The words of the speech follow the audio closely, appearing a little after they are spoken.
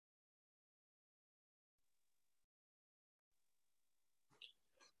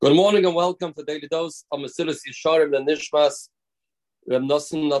Good morning and welcome to Daily Dose of Mesilas Yesharim and Nishmas. Reb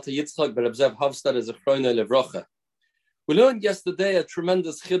Nosson Nata Yitzchak Reb Zev Havstad is a Chroine Levrocha. We learned yesterday a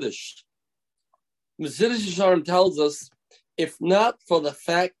tremendous chiddush. Mesilas Yesharim tells us, if not for the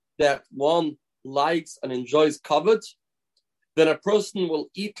fact that one likes and enjoys kavod, then a person will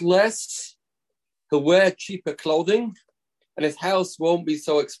eat less, he'll wear cheaper clothing, and his house won't be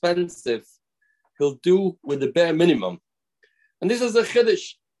so expensive. He'll do with the bare minimum. And this is a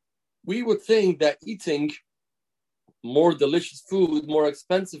chiddush. We would think that eating more delicious food, more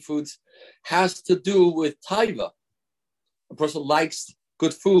expensive foods, has to do with taiva. A person likes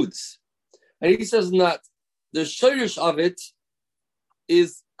good foods. And he says that the shirish of it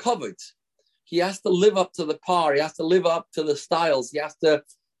is covered. He has to live up to the par. He has to live up to the styles. He has to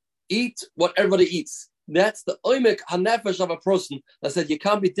eat what everybody eats. That's the oimek hanefesh of a person that said you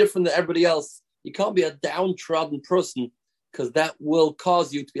can't be different than everybody else. You can't be a downtrodden person, because that will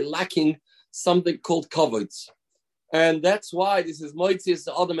cause you to be lacking something called kavod. And that's why this is Moitzias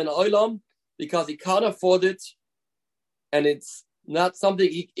Adam in Olam, because he can't afford it, and it's not something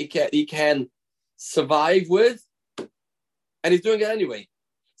he can survive with, and he's doing it anyway.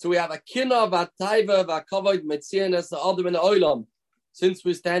 So we have a kina, v'ataiva, v'kavod, Matzah Adam in Olam. Since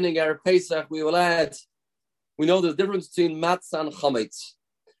we're standing at Pesach, we will add, we know the difference between Matzah and Chametz.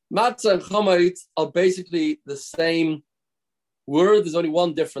 Matzah and Chametz are basically the same word. There's only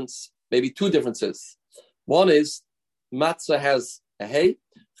one difference, maybe two differences. One is matzah has a hey,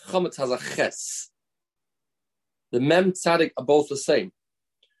 chametz has a ches. The mem tzadik are both the same.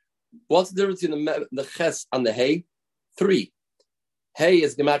 What's the difference between the ches and the hey? 3. Hey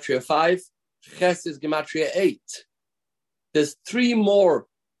is gematria 5. Ches is gematria 8. There's 3 more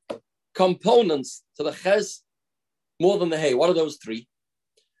components to the ches more than the hey. What are those 3?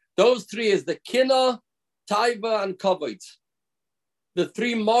 Those 3 is the kina, taiva, and kavod. The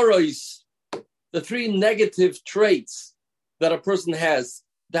 3 moros, the 3 negative traits that a person has,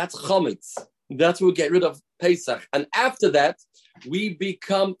 that's chametz. That's what we get rid of Pesach. And after that, we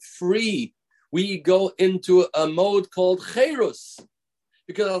become free. We go into a mode called cherus.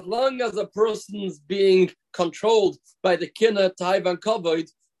 Because as long as a person's being controlled by the kina, taiva, and kavod,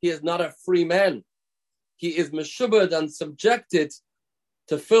 he is not a free man. He is meshubad and subjected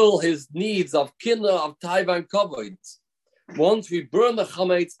to fill his needs of kina, of taiva, and kavod. Once we burn the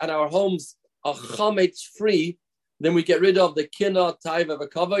chametz and our homes are chametz free, then we get rid of the kina, taiva,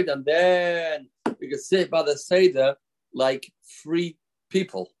 v'kavod, and then we can sit by the seder like free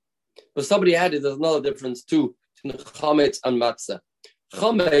people. But somebody added there's another difference too between chametz and matzah.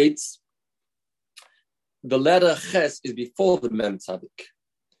 Chametz, the letter ches is before the mem tzadik.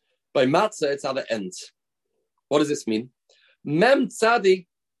 By matzah, it's at the end. What does this mean? Mem tzadik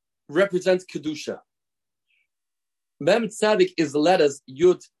represents kedusha. Mem Tzadik is the letters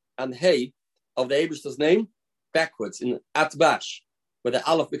Yud and Hey of the Eibishter's name backwards in Atbash, where the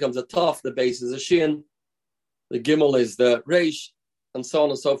Aleph becomes a Taf, the base is a Shin, the Gimel is the Reish, and so on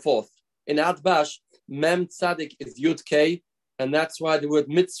and so forth. In Atbash, Mem Tzadik is Yud K, and that's why the word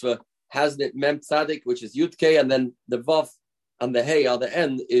mitzvah has it Mem Tzadik, which is Yud K, and then the Vav and the Hey at the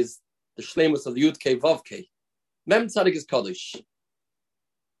end is the Shlemus of the Yud K, Vav K. Mem Tzadik is Kaddish.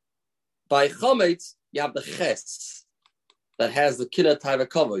 By Chametz, you have the Ches, that has the kina taiva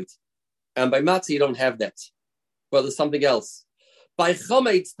kavod. And by matzah, you don't have that. Well, there's something else. By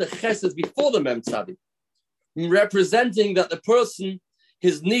chametz, the ches is before the mem tzadik, representing that the person,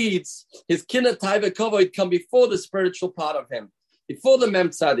 his needs, his kina taiva kavod come before the spiritual part of him, before the mem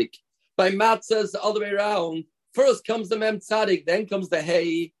tzadik. By matzah, it's the other way around. First comes the mem tzadik, then comes the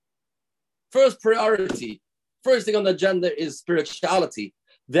hey. First priority, first thing on the agenda is spirituality.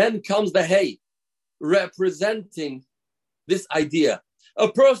 Then comes the hey, representing this idea.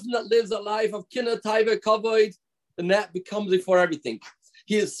 A person that lives a life of kina, taiva, kavod, then that becomes before everything.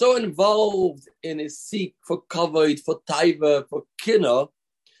 He is so involved in his seek for kavod, for taiva, for kina,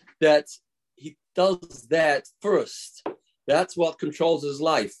 that he does that first. That's what controls his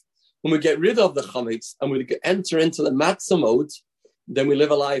life. When we get rid of the chametz and we enter into the matzah mode, then we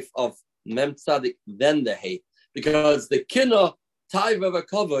live a life of mem tzadik, then the hey. Because the kina, taiva,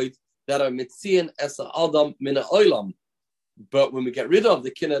 kavod that are mitzian esa adam min ha'olam. But when we get rid of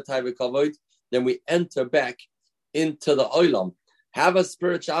the kina taiva kavod, then we enter back into the olam. Have a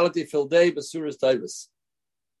spirituality filled day, basuras taivas.